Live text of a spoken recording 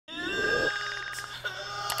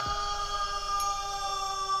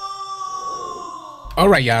All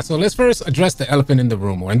right, y'all. So let's first address the elephant in the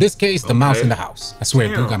room, or in this case, the mouse in the house. I swear,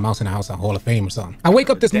 dude got mouse in the house on Hall of Fame or something. I wake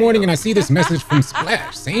up this morning and I see this message from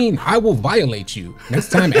Splash saying, "I will violate you next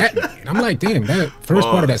time at me." And I'm like, damn, that first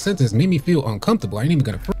part of that sentence made me feel uncomfortable. I ain't even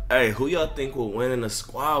gonna. Hey, who y'all think will win in a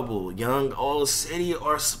squabble? Young All City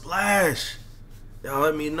or Splash? Y'all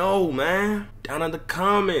let me know, man. Down in the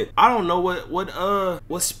comment. I don't know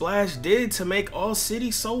what Splash did to make All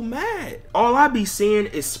City so mad. All I be seeing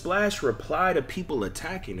is Splash reply to people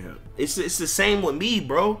attacking him. It's the same with me,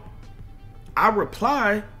 bro. I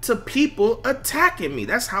reply to people attacking me.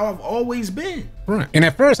 That's how I've always been. Right. And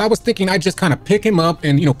at first I was thinking I'd just kind of pick him up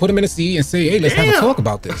and, you know, put him in a seat and say, hey, let's have a talk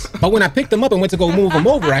about this. But when I picked him up and went to go move him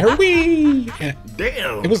over, I heard, wee!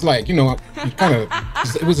 Damn. It was like, you know,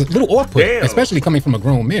 it was a little off-putting, especially coming from a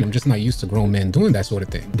grown man. I'm just not used to grown men doing that sort of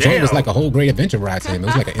thing. So it was like a whole great adventure ride to him. It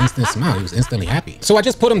was like an instant smile. He was instantly happy. So I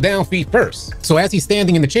just put him down feet first. So as he's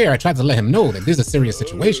standing in the chair, I tried to let him know that this is a serious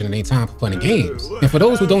situation and ain't time for fun and games. And for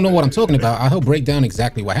those who don't know what I'm talking about, I'll help break down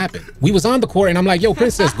exactly what happened. We was on the court and I'm like, yo,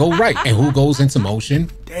 Princess, go right. And who goes into motion?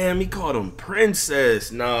 Damn, he called him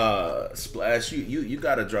Princess. Nah, Splash, you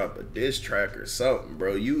gotta drop a diss track or something,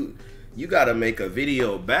 bro. You gotta make a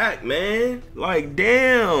video back, man. Like,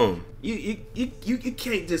 damn. You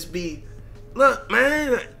can't just be, look,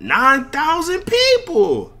 man, 9,000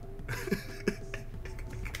 people.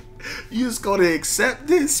 You just gonna accept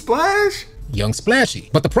this, Splash? Young Splashy.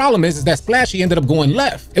 But the problem is that Splashy ended up going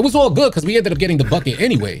left. It was all good because we ended up getting the bucket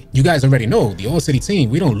anyway. You guys already know, the All City team,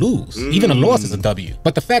 we don't lose. Even a loss is a W.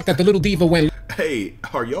 But the fact that the little diva went... Hey,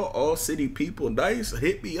 are y'all All City people nice?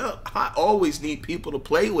 Hit me up. I always need people to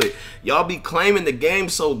play with. Y'all be claiming the game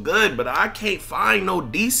so good, but I can't find no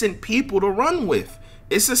decent people to run with.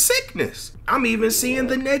 It's a sickness. I'm even seeing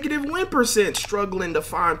the negative win percent struggling to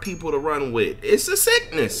find people to run with. It's a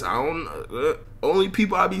sickness. I don't only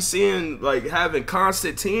people I be seeing like having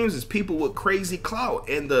constant teams is people with crazy clout,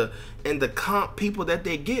 and the comp people that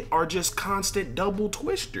they get are just constant double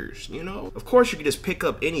twisters, you know? Of course you can just pick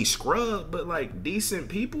up any scrub, but like decent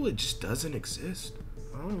people, it just doesn't exist.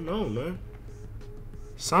 I don't know, man.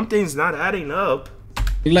 Something's not adding up.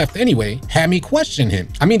 Left anyway, had me question him.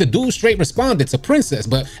 I mean, the dude straight responded to Princess,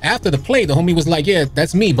 but after the play, the homie was like, yeah,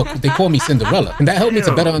 that's me, but they call me Cinderella. And that helped me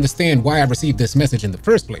to better understand why I received this message in the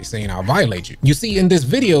first place, saying I'll violate you. You see, in this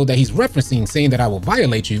video that he's referencing, saying that I will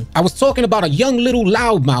violate you, I was talking about a young little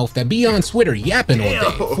loudmouth that be on Twitter yapping all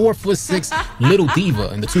day. 4'6" little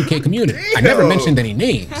diva in the 2K community. I never mentioned any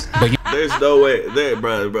names, but there's no way,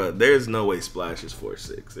 bro, there's no way Splash is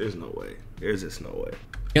 4'6". There's no way. There's just no way.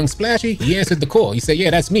 Young Splashy, he answered the call. He said, yeah,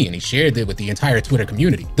 that's me. And he shared it with the entire Twitter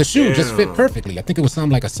community. The shoe just fit perfectly. I think it was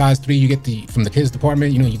something like a size 3 you get from the kids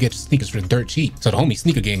department. You know, you get sneakers for dirt cheap. So the homie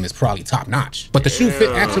sneaker game is probably top notch. But the shoe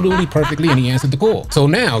fit absolutely perfectly and he answered the call. So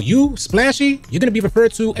now you, Splashy, you're going to be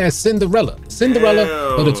referred to as Cinderella.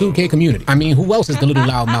 Cinderella of the 2K community. I mean, who else is the little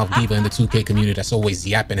loudmouth diva in the 2K community that's always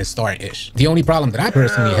yapping and starting-ish? The only problem that I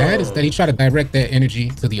personally had is that he tried to direct that energy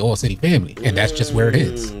to the All City family. And that's just where it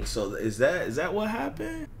is. So is that what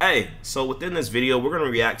happened? Hey, so within this video, we're going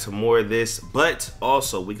to react to more of this, but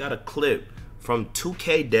also we got a clip from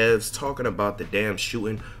 2K devs talking about the damn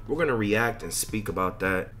shooting. We're going to react and speak about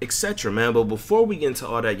that, etc., man. But before we get into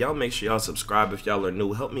all that, y'all make sure y'all subscribe if y'all are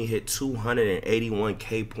new. Help me hit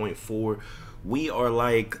 281K.4. We are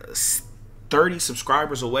like 30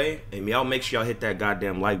 subscribers away, and y'all make sure y'all hit that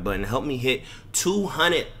goddamn like button. Help me hit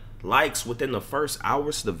 200 likes within the first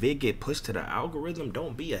hour so the vid get pushed to the algorithm.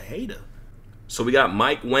 Don't be a hater. So we got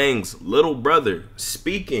Mike Wang's little brother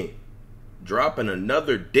speaking, dropping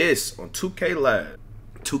another diss on 2K Lab.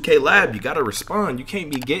 2K Lab, you gotta respond. You can't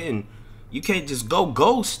just go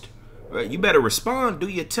ghost. Right? You better respond, do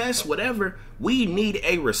your test, whatever. We need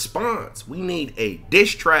a response. We need a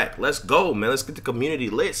diss track. Let's go, man. Let's get the community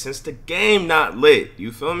lit since the game not lit.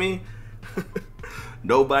 You feel me?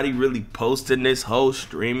 Nobody really posting this whole,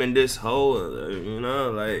 streaming this whole, you know,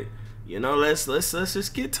 like, you know, let's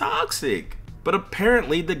just get toxic. But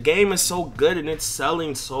apparently the game is so good and it's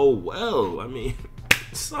selling so well. I mean,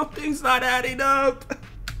 something's not adding up.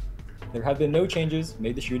 There have been no changes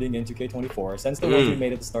made to shooting in 2K24 since the ones we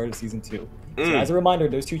made at the start of Season 2. So as a reminder,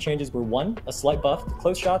 those two changes were 1, a slight buff to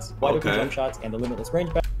close shots, wide open jump shots, and the limitless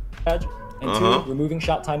range badge, and 2, removing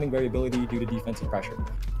shot timing variability due to defensive pressure.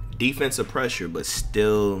 Defensive pressure, but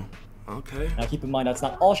still, okay. Now keep in mind, that's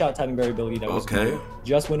not all shot timing variability that was removed,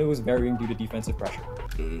 just when it was varying due to defensive pressure.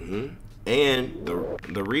 And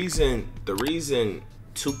the reason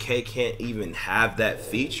 2K can't even have that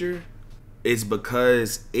feature is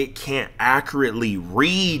because it can't accurately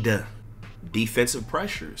read defensive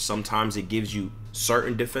pressure. Sometimes it gives you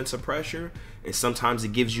certain defensive pressure, and sometimes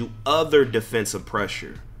it gives you other defensive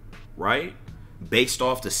pressure, right? Based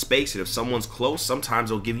off the space. And if someone's close, sometimes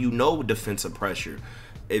it'll give you no defensive pressure.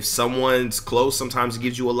 If someone's close, sometimes it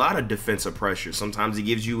gives you a lot of defensive pressure. Sometimes it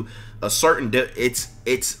gives you a certain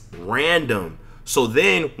it's random. So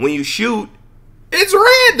then when you shoot, it's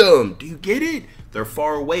random. Do you get it? They're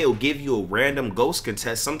far away. It'll give you a random ghost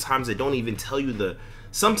contest. Sometimes they don't even tell you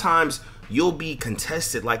sometimes you'll be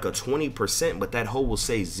contested like a 20%, but that hole will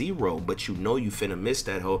say 0, but you know you finna miss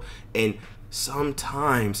that hole. And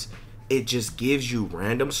sometimes it just gives you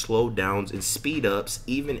random slowdowns and speed ups,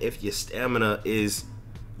 even if your stamina is,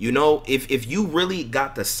 you know, if you really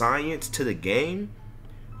got the science to the game,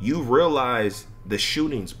 you realize the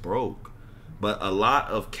shooting's broke. But a lot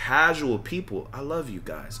of casual people, I love you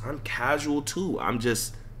guys. I'm casual too. I'm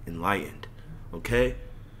just enlightened, okay?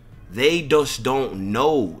 They just don't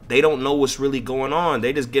know. They don't know what's really going on.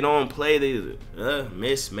 They just get on, play, they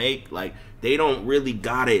miss, make. Like, they don't really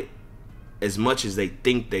got it as much as they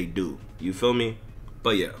think they do. You feel me?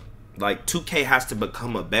 But yeah, like 2K has to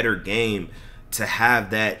become a better game to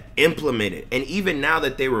have that implemented. And even now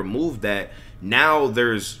that they removed that, now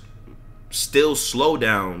there's still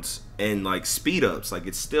slowdowns and like speed ups. Like,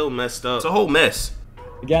 it's still messed up. It's a whole mess.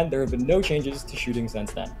 Again, there have been no changes to shooting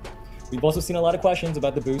since then. We've also seen a lot of questions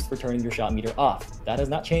about the boost for turning your shot meter off. That has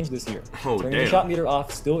not changed this year. Turning your shot meter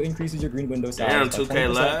off still increases your green window size by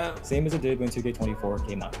 20%, same as it did when 2K24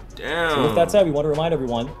 came out. So with that said, we want to remind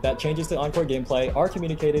everyone that changes to on-court gameplay are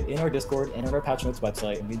communicated in our Discord and on our patch notes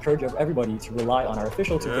website, and we encourage everybody to rely on our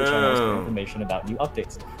official 2K channels for information about new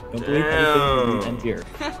updates. Don't believe anything you read and hear.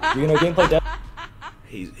 You're in our gameplay dev.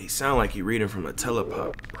 He sound like he reading from a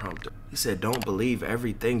teleprompter. He said, "Don't believe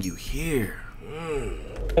everything you hear."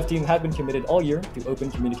 Dev team have been committed all year to open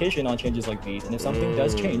communication on changes like these, and if something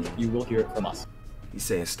does change, you will hear it from us. He's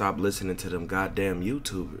saying stop listening to them goddamn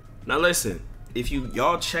YouTubers. Now listen, if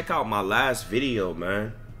y'all check out my last video,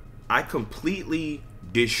 man, I completely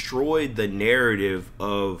destroyed the narrative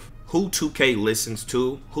of who 2K listens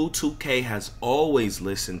to, who 2K has always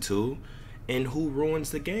listened to, and who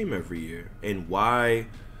ruins the game every year, and why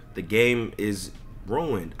the game is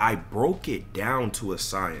ruined. I broke it down to a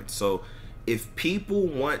science. So if people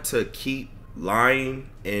want to keep lying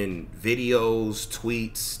in videos,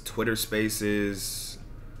 tweets, Twitter Spaces,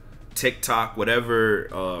 TikTok, whatever,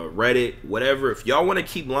 Reddit, whatever, if y'all want to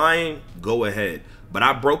keep lying, go ahead. But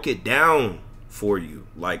I broke it down for you,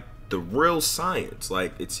 like the real science.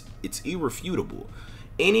 Like, it's irrefutable.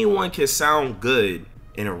 Anyone can sound good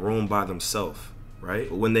in a room by themselves, right?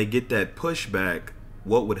 But when they get that pushback,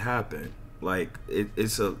 what would happen? Like,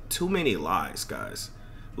 it's too many lies, guys.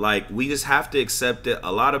 Like, we just have to accept it.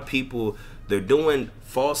 A lot of people, they're doing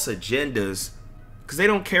false agendas because they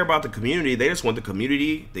don't care about the community. They just want the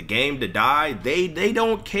community, the game to die. They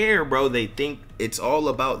don't care, bro. They think it's all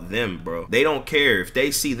about them, bro. They don't care. If they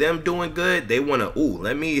see them doing good, they want to, ooh,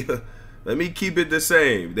 let me keep it the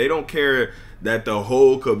same. They don't care that the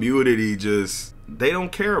whole community just, they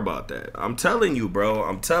don't care about that. I'm telling you, bro.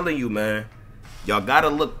 I'm telling you, man. Y'all gotta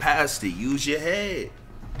look past it. Use your head.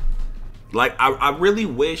 Like, I really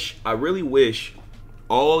wish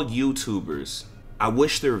all YouTubers, I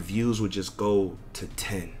wish their views would just go to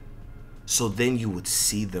 10. So then you would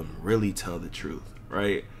see them really tell the truth,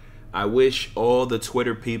 right? I wish all the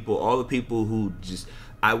Twitter people, all the people who just,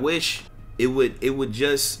 I wish it would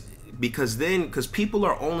just, because people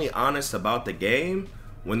are only honest about the game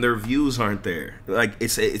when their views aren't there. Like,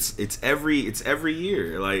 it's every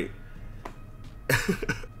year. Like,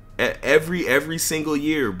 every single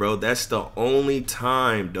year, bro. That's the only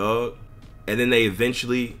time, dog. And then they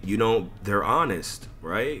eventually, you know, they're honest,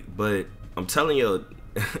 right? But I'm telling you,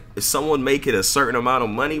 if someone make it a certain amount of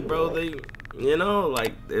money, bro, they, you know,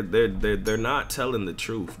 like, they're not telling the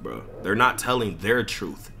truth, bro. They're not telling their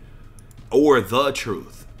truth or the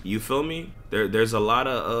truth. You feel me? There's a lot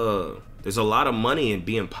of money in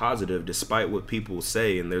being positive despite what people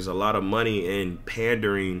say, and there's a lot of money in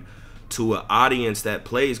pandering to an audience that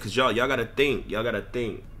plays, because y'all gotta think.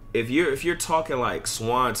 If you're talking like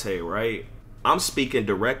Swante, right? I'm speaking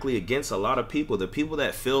directly against a lot of people. The people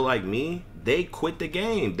that feel like me, they quit the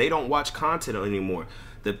game. They don't watch content anymore.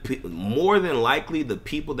 More than likely, the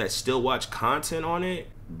people that still watch content on it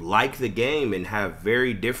like the game and have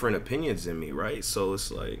very different opinions than me, right? So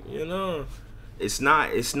it's like, you know, it's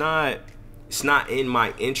not in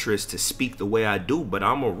my interest to speak the way I do, but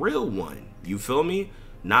I'm a real one. You feel me?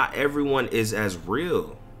 Not everyone is as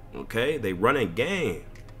real, okay? They run a game.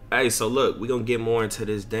 Hey, so look, we're gonna get more into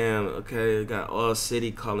this damn, okay? We got All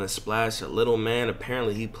City calling Splash a little man.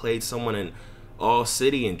 Apparently he played someone in All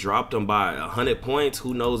City and dropped them by 100 points.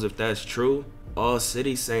 Who knows if that's true? All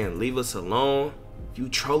City saying, leave us alone. If you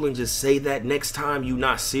trolling, just say that next time you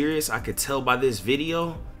not serious. I could tell by this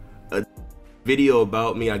video. A video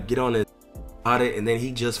about me, I get on it about it, and then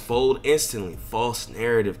he just fold instantly. False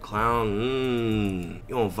narrative, clown.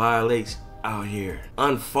 You don't violate out here.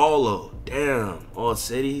 Unfollow. Damn. All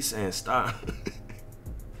City saying stop.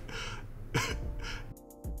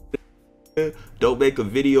 Don't make a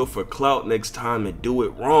video for clout next time and do it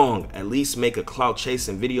wrong. At least make a clout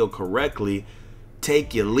chasing video correctly.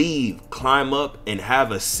 Take your leave, climb up, and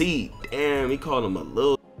have a seat. Damn, he called him a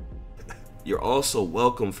little. You're also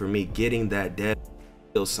welcome for me getting that dead.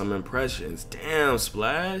 Some impressions. Damn,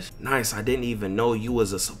 Splash. Nice, I didn't even know you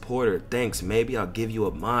was a supporter. Thanks, maybe I'll give you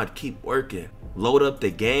a mod. Keep working. Load up the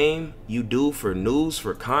game you do for news,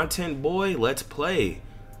 for content, boy. Let's play.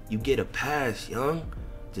 You get a pass, young.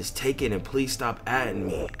 Just take it and please stop adding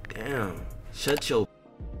me. Damn. Shut your.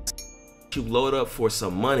 You load up for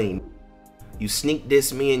some money. You sneak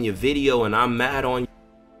diss me in your video and I'm mad on you.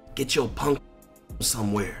 Get your punk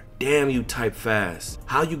somewhere. Damn, you type fast.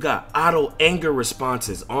 How you got auto anger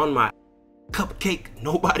responses on my cupcake?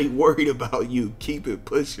 Nobody worried about you. Keep it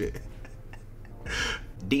pushing.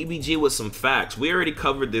 DBG with some facts. We already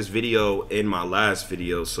covered this video in my last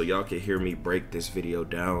video, so y'all can hear me break this video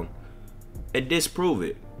down and disprove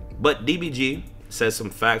it. But DBG says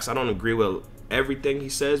some facts. I don't agree with everything he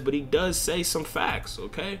says, but he does say some facts,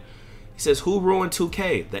 okay? He says, who ruined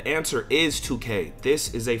 2K? The answer is 2K.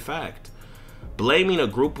 This is a fact. Blaming a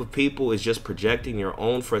group of people is just projecting your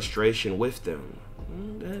own frustration with them.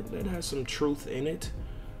 That has some truth in it.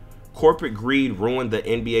 Corporate greed ruined the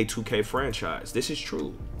NBA 2K franchise. This is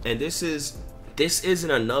true. And this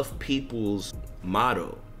isn't enough people's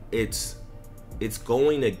motto. It's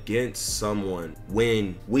going against someone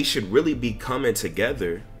when we should really be coming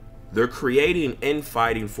together. They're creating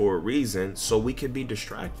infighting for a reason so we can be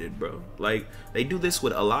distracted, bro. Like, they do this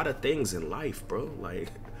with a lot of things in life, bro.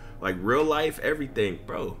 Like real life, everything,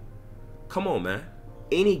 bro. Come on, man.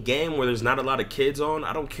 Any game where there's not a lot of kids on,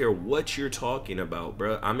 I don't care what you're talking about,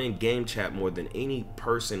 bro. I'm in game chat more than any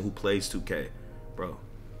person who plays 2K, bro.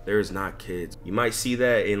 There's not kids. You might see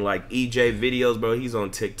that in like EJ videos, bro. He's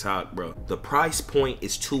on TikTok, bro. The price point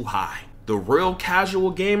is too high. The real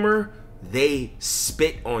casual gamer, they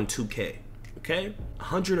spit on 2K, okay?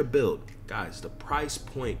 100 a build. Guys, the price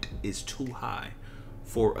point is too high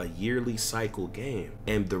for a yearly cycle game.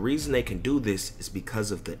 And the reason they can do this is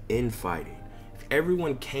because of the infighting. If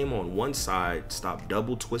everyone came on one side, stopped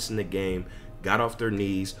double twisting the game, got off their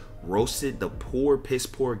knees, roasted the poor, piss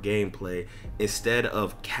poor gameplay, instead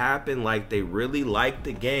of capping like they really like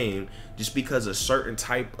the game just because a certain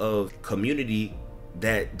type of community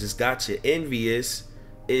that just got you envious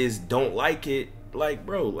is don't like it. Like,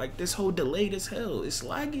 bro, like this whole delayed as hell. It's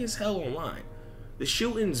laggy as hell online. The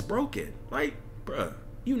shooting's broken. Like, bruh,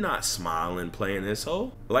 you not smiling playing this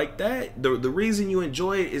hole like that. The reason you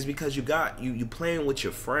enjoy it is because you playing with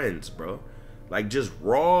your friends, bro. Like, just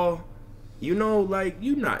raw, you know, like,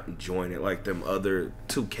 you not enjoying it like them other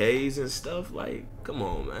 2Ks and stuff. Like, come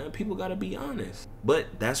on, man, people gotta be honest.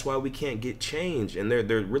 But that's why we can't get change, and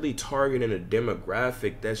they're really targeting a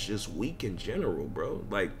demographic that's just weak in general, bro.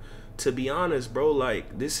 Like, to be honest, bro,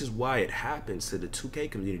 like, this is why it happens to the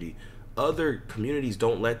 2K community. Other communities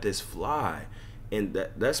don't let this fly. And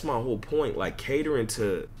that's my whole point. Like, catering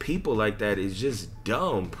to people like that is just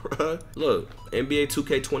dumb, bruh. Look, NBA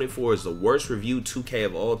 2K24 is the worst reviewed 2K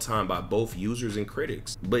of all time by both users and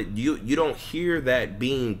critics. But you don't hear that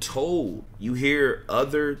being told. You hear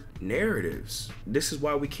other narratives. This is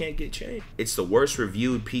why we can't get changed. It's the worst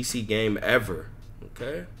reviewed PC game ever,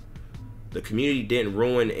 okay? The community didn't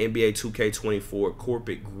ruin NBA 2K24.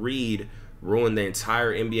 Corporate greed ruined the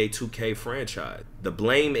entire NBA 2K franchise. The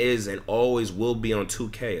blame is and always will be on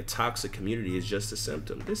 2K. A toxic community is just a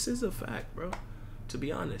symptom. This is a fact, bro, to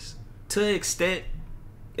be honest. To an extent,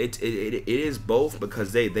 it is both,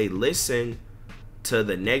 because they listen to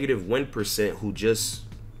the negative 1% who just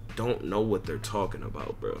don't know what they're talking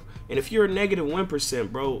about, bro. And if you're a negative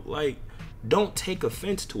 1%, bro, like, don't take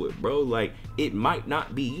offense to it, bro. Like, it might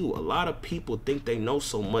not be you. A lot of people think they know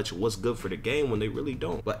so much what's good for the game when they really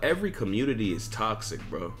don't. But every community is toxic,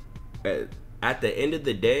 bro. At the end of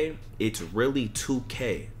the day, it's really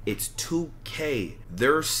 2K. It's 2K.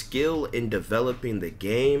 Their skill in developing the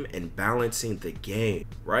game and balancing the game,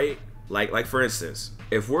 right? Like for instance,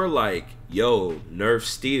 if we're like, yo, nerf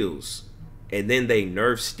steals, and then they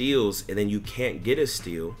nerf steals, and then you can't get a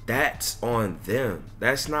steal, that's on them.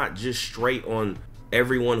 That's not just straight on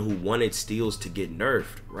everyone who wanted steals to get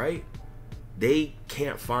nerfed, right? They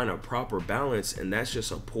can't find a proper balance, and that's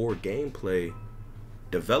just a poor gameplay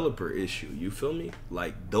developer issue. You feel me?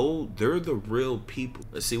 Like, though they're the real people.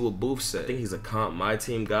 Let's see what Booth said. I think he's a comp my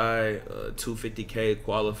team guy, 250K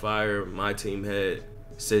qualifier, my team head.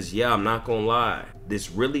 Says, yeah, I'm not gonna lie.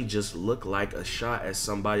 This really just looked like a shot at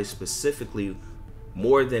somebody specifically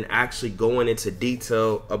more than actually going into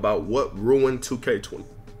detail about what ruined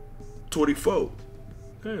 2K24.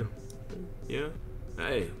 Yeah.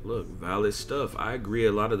 Hey, look, valid stuff. I agree.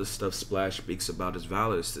 A lot of the stuff Splash speaks about is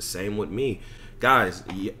valid. It's the same with me. Guys,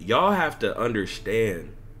 y'all have to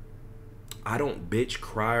understand, I don't bitch,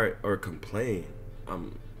 cry, or complain.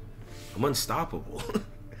 I'm unstoppable.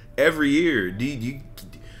 Every year. Do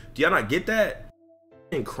y'all not get that?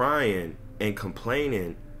 And crying and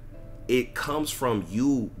complaining, it comes from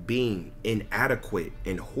you being inadequate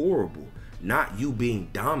and horrible, not you being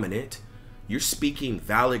dominant. You're speaking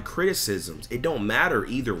valid criticisms. It don't matter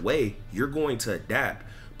either way. You're going to adapt.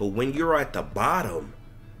 But when you're at the bottom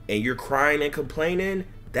and you're crying and complaining,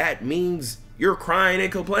 that means you're crying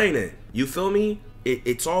and complaining. You feel me?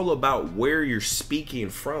 It's all about where you're speaking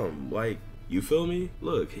from. Like, you feel me?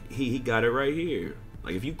 Look, he got it right here.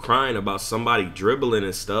 Like, if you crying about somebody dribbling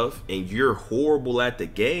and stuff and you're horrible at the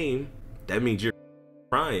game, that means you're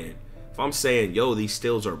crying. If I'm saying, yo, these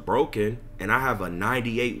steals are broken and I have a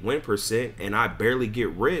 98 win percent and I barely get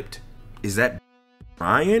ripped, is that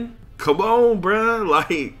crying? Come on, bruh.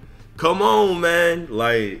 Like, come on, man.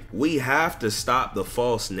 Like, we have to stop the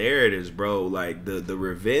false narratives, bro. Like, the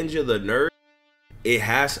revenge of the nerd, it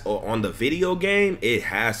has, on the video game, it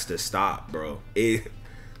has to stop, bro.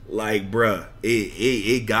 Like, bruh,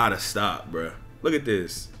 it gotta stop, bruh. Look at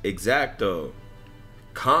this. Exacto.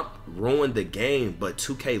 Comp ruined the game, but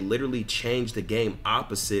 2K literally changed the game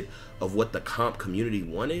opposite of what the comp community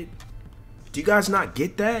wanted. Do you guys not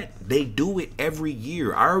get that? They do it every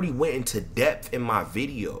year. I already went into depth in my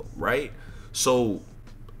video, right? So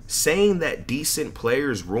saying that decent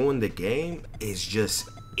players ruin the game is just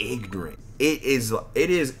ignorant. It is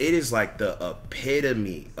like the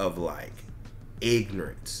epitome of like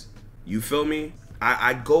ignorance. You feel me?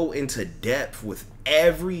 I go into depth with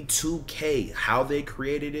every 2K, how they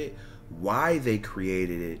created it, why they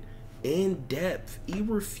created it, in depth,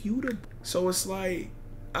 irrefutable. So it's like,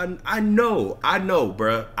 I know,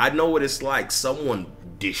 bruh. I know what it's like. Someone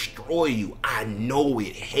destroy you. I know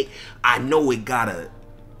it. I know it gotta.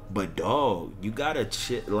 But dog, you gotta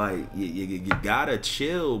chill. Like you gotta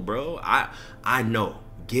chill, bro. I know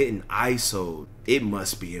getting ISO'd, it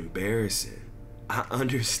must be embarrassing. I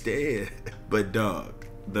understand, but dog,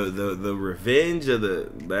 the revenge of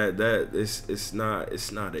it's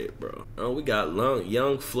not it, bro. Oh, we got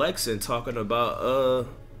young flexing talking about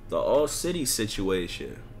the All City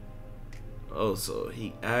situation. Oh, so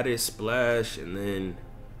he added Splash and then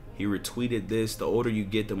he retweeted this. The older you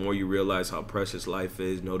get, the more you realize how precious life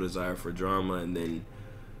is. No desire for drama, and then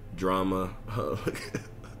drama.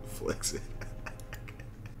 Flexing.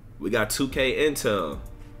 We got 2K intel.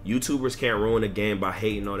 YouTubers can't ruin a game by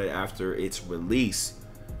hating on it after its release.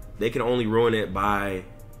 They can only ruin it by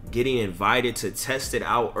getting invited to test it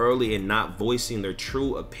out early and not voicing their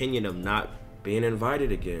true opinion of not being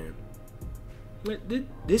invited again.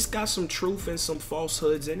 This got some truth and some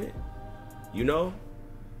falsehoods in it, you know?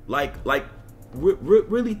 Like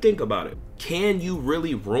really think about it. Can you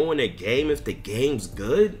really ruin a game if the game's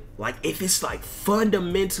good? Like, if it's like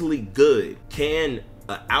fundamentally good, can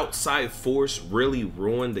an outside force really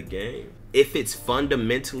ruin the game if it's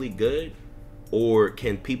fundamentally good? Or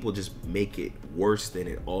can people just make it worse than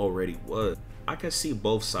it already was? I can see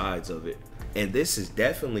both sides of it, and this is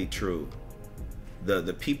definitely true.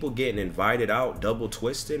 The people getting invited out, double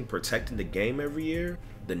twisting, protecting the game every year,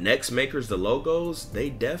 the next makers, the logos, they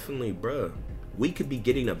definitely, bruh, we could be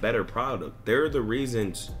getting a better product. They're the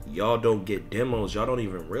reasons y'all don't get demos. Y'all don't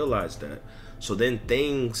even realize that. So then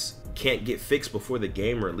things can't get fixed before the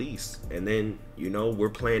game release, and then, you know, we're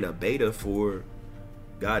playing a beta for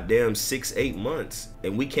goddamn 6-8 months,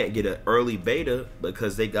 and we can't get an early beta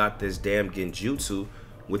because they got this damn genjutsu,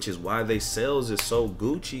 which is why they sales is so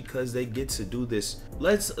Gucci, because they get to do this.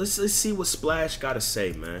 Let's see what Splash gotta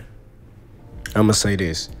say, man. I'ma say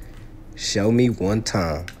this. Show me one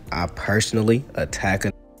time I personally attack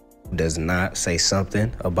a who does not say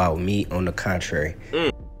something about me on the contrary.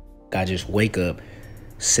 I just wake up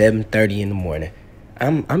 7:30 in the morning.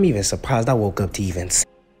 I'm even surprised I woke up to even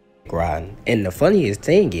riding. And the funniest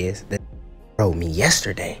thing is that wrote me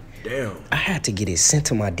yesterday. Damn. I had to get it sent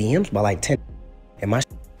to my DMs by like 10, and my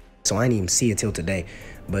so I didn't even see it till today.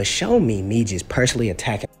 But show me just personally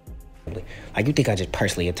attacking. Like, you think I just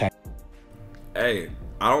personally attack? Hey,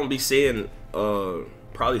 I don't be seeing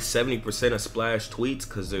probably 70% of Splash tweets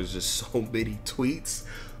because there's just so many tweets.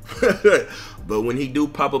 But when he do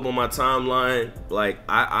pop up on my timeline, like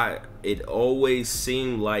it always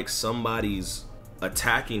seemed like somebody's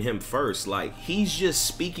attacking him first. Like, he's just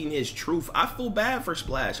speaking his truth. I feel bad for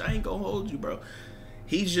Splash. I ain't gonna hold you, bro.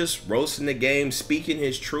 He's just roasting the game, speaking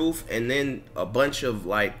his truth, and then a bunch of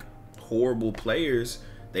like horrible players,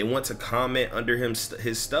 they want to comment under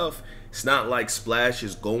his stuff. It's not like Splash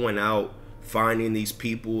is going out finding these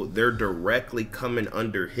people. They're directly coming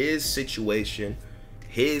under his situation,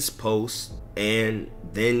 his post, and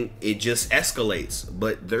then it just escalates.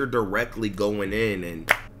 But they're directly going in,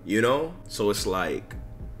 and you know, so it's like,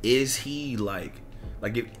 is he like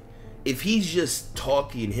if he's just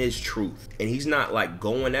talking his truth and he's not like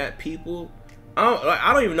going at people,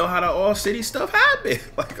 I don't even know how the All City stuff happened.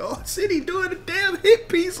 Like, All City doing a damn hit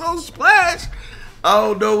piece on Splash. I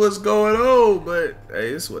don't know what's going on, but hey,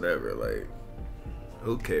 it's whatever. Like,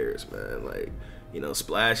 who cares, man? Like, you know,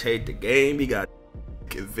 Splash hate the game. He got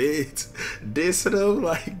convinced, dissing him.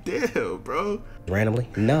 Like, damn, bro. Randomly?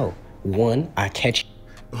 No. One, I catch.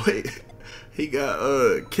 Wait, he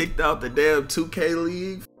got kicked out the damn 2K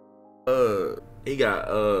league. He got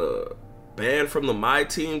banned from the My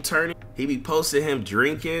Team tourney. He be posting him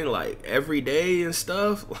drinking like every day and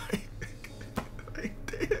stuff. Like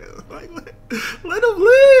damn, like let him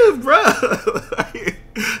live, bro. Like,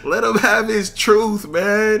 let him have his truth,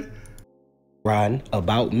 man. Riding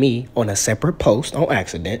about me on a separate post on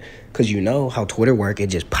accident, because you know how Twitter work, it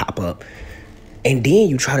just pop up. And then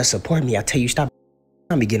you try to support me. I tell you, stop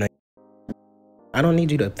me getting on. I don't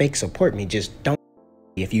need you to fake support me. Just don't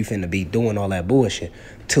if you finna be doing all that bullshit.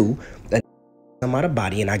 Two, I'm out of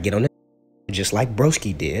body and I get on it just like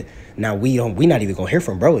Broski did. Now we not even gonna hear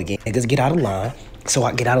from bro again. Niggas get out of line, so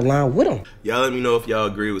I get out of line with him. Y'all let me know if y'all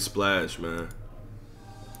agree with Splash, man.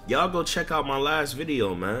 Y'all go check out my last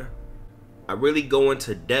video, man. I really go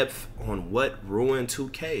into depth on what ruined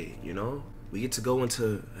 2K, you know? We get to go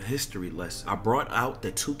into a history lesson. I brought out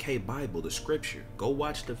the 2K Bible, the scripture. Go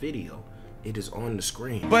watch the video. It is on the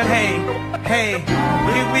screen. But hey, here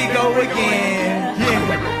we go again.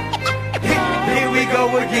 Yeah. Here we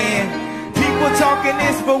go again. People talking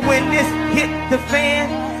this, but when this hit the fan,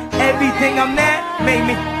 everything I'm that made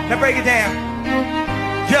me. Now break it down.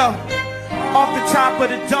 Yo, off the top of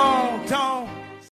the dome.